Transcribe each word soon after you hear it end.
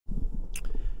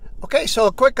Okay, so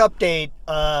a quick update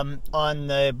on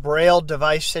the Braille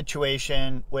device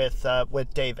situation with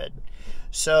David.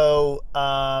 So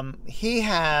he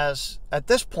has, at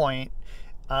this point,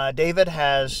 David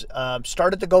has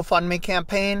started the GoFundMe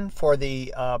campaign for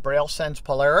the Brailsense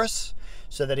Polaris,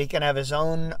 so that he can have his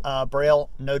own Braille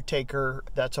note-taker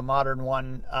that's a modern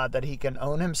one that he can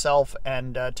own himself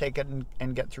and take it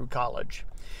and get through college.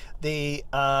 The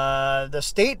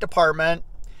State Department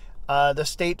of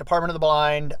the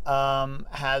Blind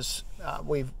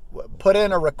we've put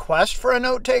in a request for a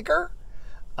note taker,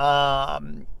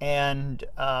 and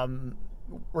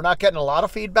we're not getting a lot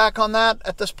of feedback on that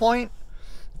at this point.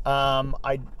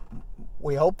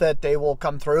 We hope that they will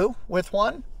come through with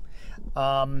one.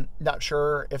 Not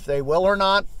sure if they will or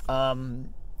not.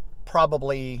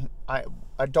 Probably, I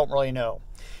don't really know.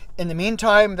 In the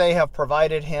meantime, they have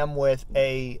provided him with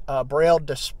a Braille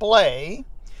display,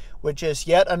 which is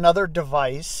yet another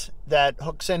device that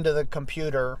hooks into the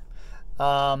computer.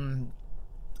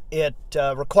 It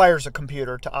requires a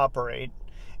computer to operate.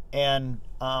 And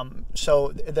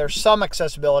so there's some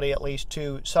accessibility, at least,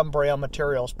 to some Braille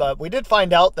materials. But we did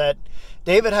find out that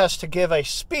David has to give a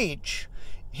speech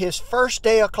his first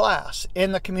day of class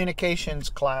in the communications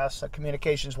class,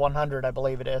 Communications 100, I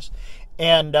believe it is.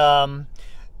 And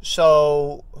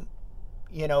so,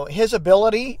 you know, his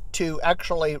ability to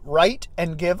actually write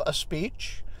and give a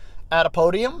speech at a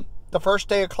podium the first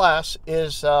day of class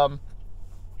is, you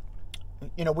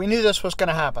know, we knew this was going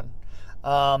to happen,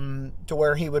 to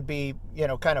where he would be, you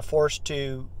know, kind of forced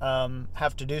to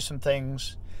have to do some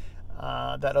things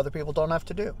that other people don't have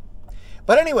to do.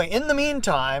 But anyway, in the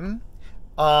meantime,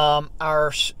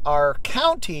 our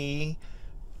county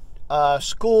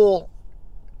school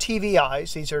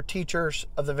TVIs, these are teachers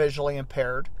of the visually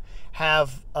impaired,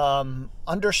 have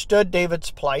understood David's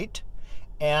plight,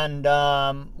 and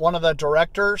one of the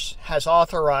directors has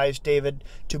authorized David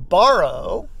to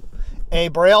borrow a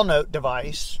Braille note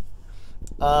device,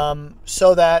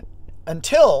 so that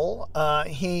until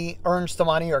he earns the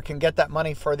money or can get that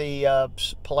money for the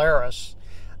Polaris.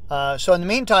 So in the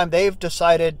meantime, they've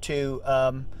decided to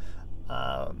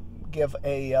give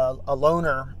a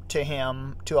loaner to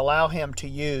him to allow him to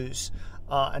use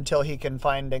until he can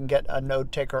find and get a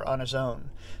note taker on his own.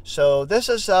 So this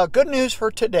is good news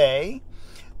for today.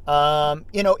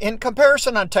 You know, in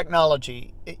comparison on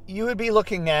technology, you would be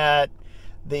looking at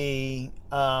the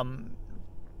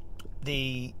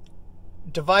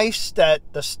device that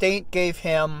the state gave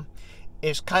him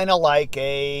is kind of like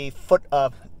a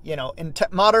you know, in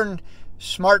modern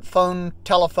smartphone,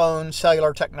 telephone,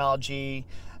 cellular technology,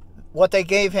 what they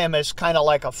gave him is kind of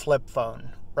like a flip phone,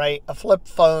 right? A flip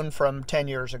phone from 10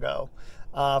 years ago,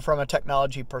 from a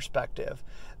technology perspective.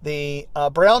 The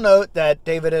Braille note that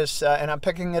David is, and I'm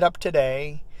picking it up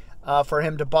today for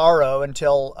him to borrow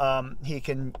until he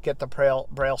can get the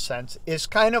Brailsense, is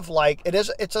kind of like,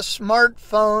 it's a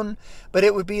smartphone, but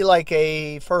it would be like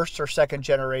a first or second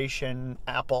generation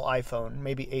Apple iPhone,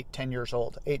 maybe 10 years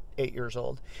old, 8 years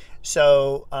old.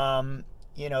 So,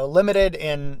 you know, limited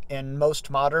in most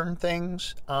modern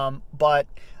things, but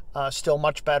still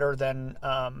much better than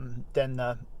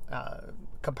the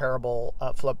comparable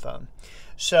flip phone.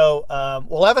 So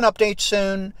we'll have an update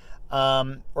soon.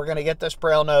 We're going to get this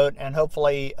Braille note, and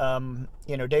hopefully,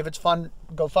 you know, David's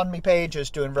GoFundMe page is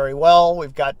doing very well.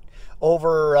 We've got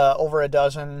over a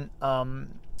dozen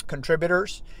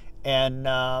contributors. And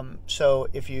so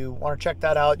if you want to check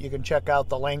that out, you can check out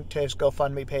the link to his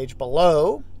GoFundMe page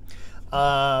below.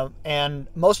 And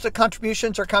most of the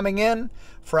contributions are coming in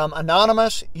from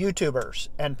anonymous YouTubers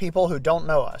and people who don't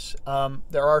know us.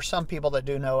 There are some people that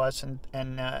do know us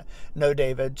and know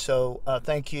David. So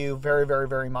thank you very, very,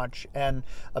 very much. And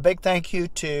a big thank you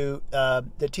to the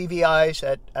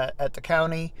TVIs at the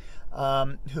county,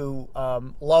 who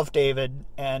love David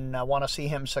and want to see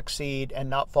him succeed and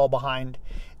not fall behind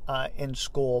in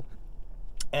school.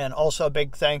 And also a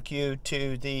big thank you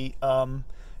to the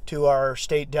to our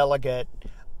state delegate,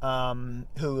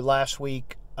 who last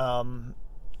week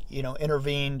you know,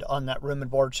 intervened on that room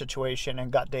and board situation and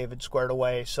got David squared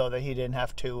away so that he didn't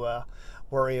have to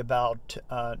worry about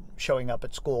showing up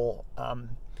at school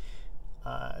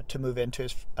to move into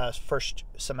his first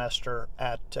semester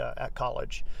at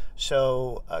college.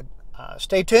 So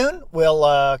stay tuned.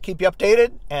 We'll keep you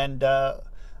updated, and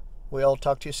we'll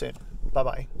talk to you soon.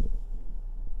 Bye-bye.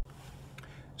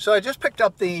 So I just picked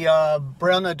up the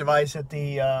Braille note device that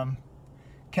the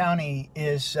county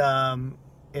is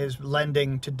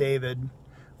lending to David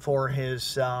for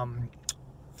his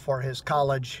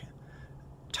college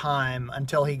time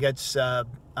until he gets a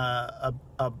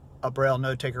a Braille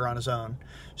note taker on his own.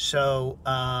 So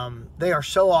they are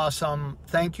so awesome.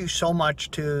 Thank you so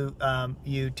much to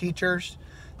you teachers,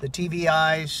 the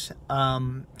TVIs,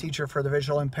 teacher for the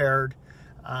visual impaired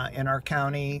in our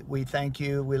county. We thank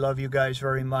you. We love you guys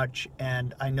very much,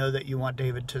 and I know that you want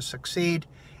David to succeed.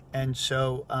 And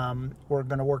so we're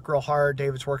going to work real hard.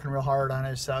 David's working real hard on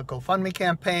his GoFundMe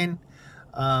campaign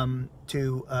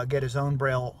to get his own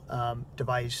Braille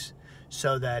device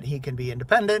so that he can be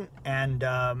independent and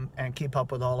keep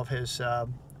up with all of his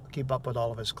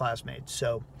classmates.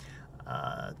 So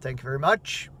thank you very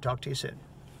much. Talk to you soon.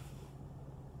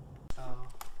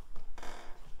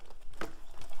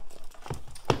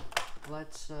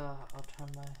 Let's I'll turn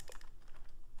my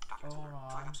phone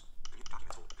on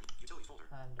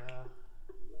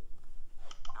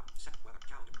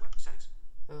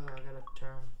and I gotta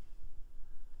turn.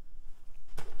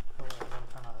 Oh wait, I gotta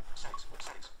turn on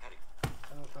settings heading.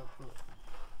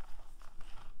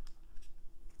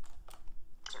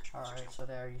 Alright, so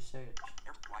there you see it.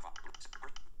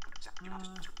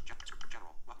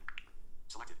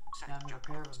 Now I'm gonna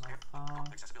pair with my phone.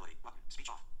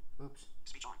 Oops.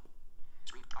 Speech on.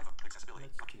 Screen accessibility.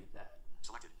 Let's do that.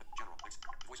 Selected. General.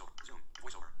 Voiceover. Zoom.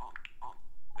 Voiceover. On.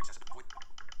 Accessibility.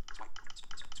 Swipe.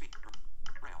 Speak.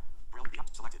 Braille. Braille.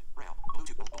 Selected. Braille.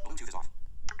 Bluetooth. Bluetooth is off.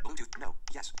 Bluetooth. No.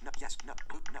 Yes. No. Yes. No.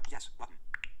 No. Yes. Button.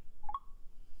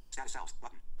 Status cells.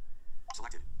 Button.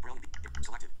 Selected. Braille.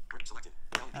 Selected. Selected.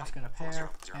 That's gonna pair.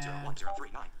 And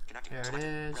there it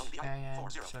is.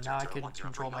 And so now I can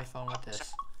control my phone with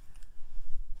this.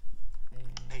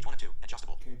 Page 1 of 2.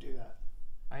 Adjustable. Can you do that?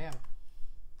 I am.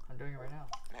 I'm doing it right now.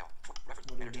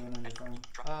 What are you doing on your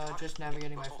phone? Just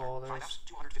navigating my folders.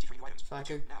 So I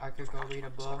could go read a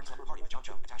book. Can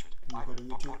you go to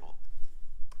YouTube?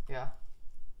 Yeah.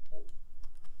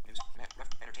 News,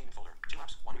 entertainment folder. 2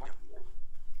 apps. 1 new item.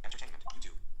 Entertainment.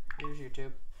 YouTube. Here's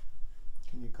YouTube.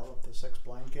 Can you call up the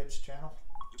SixBlindKids channel?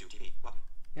 YouTube TV. Button.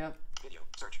 Yep. Video.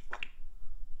 Search. Button.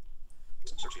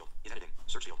 Search field is editing.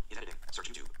 Search field is editing. Search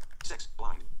YouTube. 6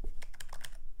 blind.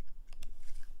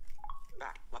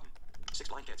 Back button.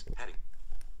 6BlindKids heading.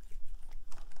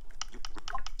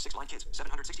 6BlindKids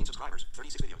 716 subscribers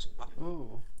 36 videos button.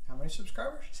 Ooh. How many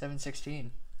subscribers?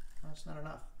 716. That's not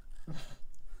enough.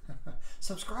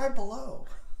 Subscribe below.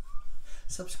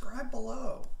 Subscribe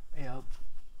below. Yep. All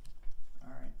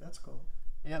right, that's cool.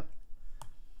 Yep.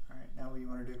 All right, now what you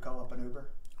want to do? Call up an Uber.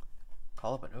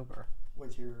 Call up an Uber.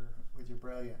 With your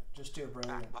Brailliant. Just do a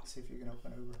Brailliant. See if you can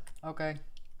open Uber. Okay.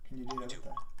 Can you do that with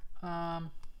that?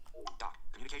 Doc.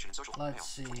 Communication and social. Let's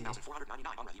see.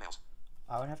 14,499 unread emails.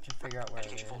 I would have to figure out where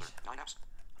it is. Folder, 9 apps.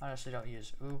 I honestly don't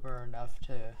use Uber enough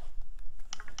to.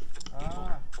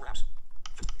 Folder, 4 apps.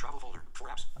 Travel folder, 4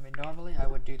 apps. I mean, normally I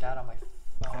would do that on my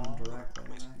phone. Directly,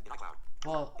 right? In iCloud.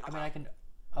 Well, I mean, I can.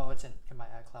 Oh, it's in my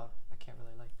iCloud. I can't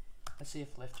really like. Let's see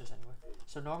if Lyft is anywhere.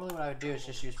 So normally what I would do is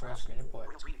just use Braille screen input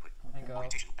and go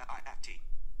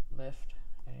Lyft.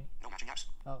 Any? No matching apps.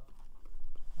 Oh.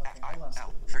 Okay, hold on.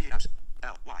 L 38 apps.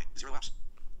 L Y 0 apps.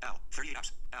 L 38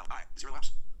 apps. L I 0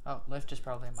 apps. Oh, Lyft is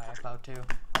probably in my iCloud too.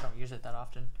 I don't use it that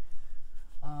often.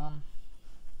 I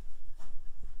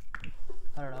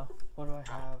don't know. What do I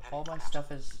have? All my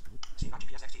stuff is.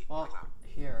 Well,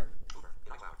 here.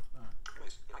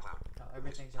 No,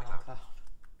 everything's in iCloud.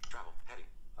 Travel heading.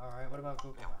 All right. What about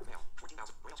Google Maps? Mail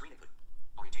 14,000 Braille screen input.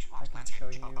 Orientation I can show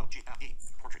you.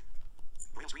 Portrait.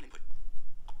 Braille screen input.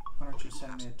 Why don't you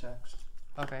send me a text?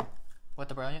 Okay. What,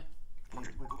 the Brailliant? With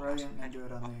Brailliant and do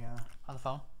it on On the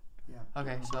phone? yeah.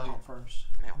 Okay, so Brailliant first.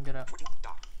 I'm gonna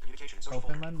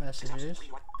open my messages.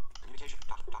 Communication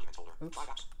documents folder. Oops. 5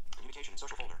 apps. Communication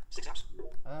social folder. 6 apps.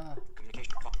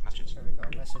 Communication messages. There we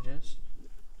go. Messages.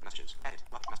 Messages. Edit.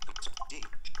 D.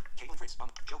 Caitlin Fritz.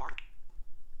 Joe Bartley.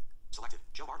 Selected.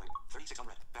 Joe Bartley. 36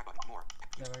 unread. Back button. More.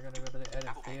 Then we're gonna go to the edit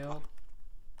field.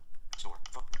 Store.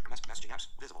 Messaging apps.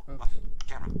 Visible. Oops. Button.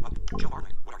 Camera. Button. Joe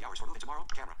Bartley. What are the hours for moving tomorrow?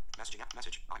 Camera. Messaging app.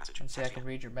 Message. iMessage. And see, I can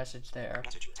read your message there.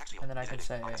 Message. Text field. And then I can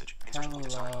say,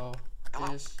 hello,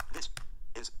 this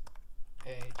is a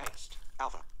test.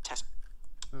 Alpha. Test.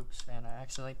 Oops, and I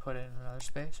accidentally put it in another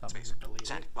space, so I'm going to delete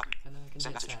Send. it. Button. And then I can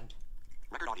Send hit message. send.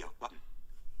 Record audio. Button.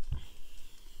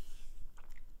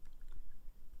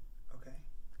 Okay.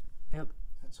 Yep.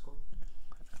 That's cool.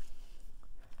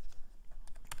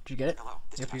 Did you get it? Hello.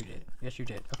 Yep, you did. Yes, you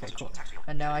did. Okay, cool.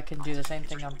 And now I can do the same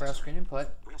thing on Braille screen input.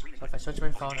 So if I switch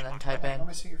my phone and then type in. Let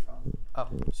me see your phone. Oh.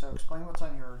 So explain what's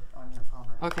on your phone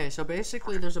right now. Okay, so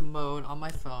basically there's a mode on my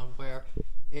phone where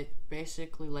it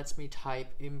basically lets me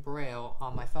type in Braille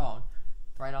on my phone,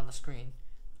 right on the screen.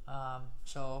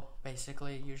 So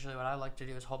basically, usually what I like to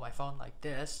do is hold my phone like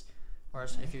this,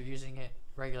 whereas if you're using it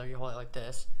regular, you hold it like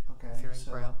this. Okay. If you're in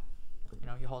so Braille. You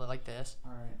know, you hold it like this.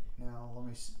 All right. Now let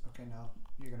me. Okay. Now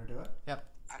you're gonna do it. Yep.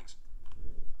 Headings.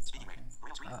 Speaking rate.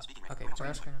 Braille screen. Speaking rate. Okay. Braille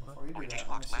Braille screen. screen input. Before you do that, Orientation let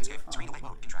me locked. see Landscape. your Screen delay phone.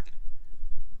 mode contracted.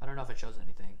 I don't know if it shows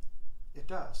anything. It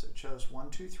does. It shows 1,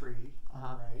 2, 3 on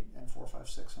Uh-huh. the right and 4, 5,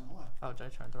 6 on the left. Oh, did I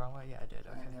turn it the wrong way? Yeah, I did.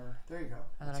 Okay. And there you go.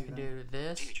 And then I can do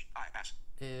this T-H-I-S.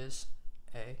 is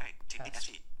a test.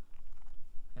 A-T-E-S-T.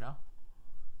 You know?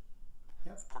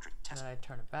 Yep. Portrait. And Test. then I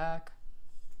turn it back.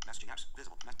 Messaging apps.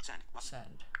 Visible. Send. Button.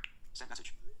 Send. Send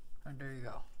message. And there you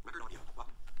go. Record audio.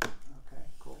 Button. Okay.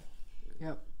 Cool.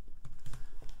 Yep.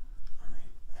 All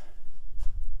right.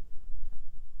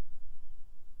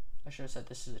 I should have said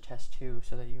this is a test too,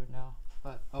 so that you would know.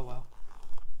 But oh well.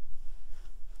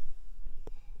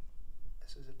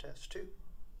 This is a test too.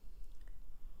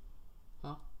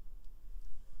 Huh?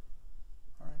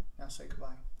 All right. Now say goodbye.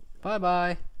 Bye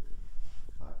bye.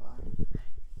 Bye bye.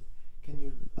 Can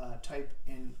you type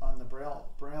in on the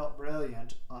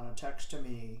Brailliant on a text to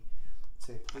me?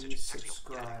 Say please Message. Text field.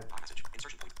 subscribe Message.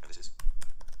 Insertion point. This is.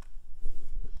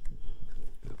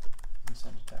 and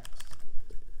send a text.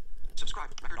 Subscribe.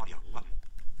 Record audio. Button.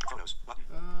 Photos. Button.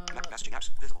 Messaging apps.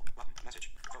 Visible. Button.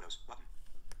 Message. Photos. Button.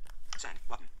 Send.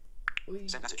 Button.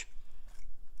 Send message.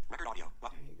 Record audio.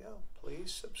 Button. There you go.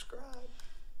 Please subscribe.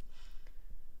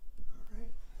 All right.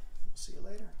 We'll see you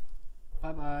later.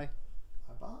 Bye bye.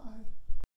 Bye bye.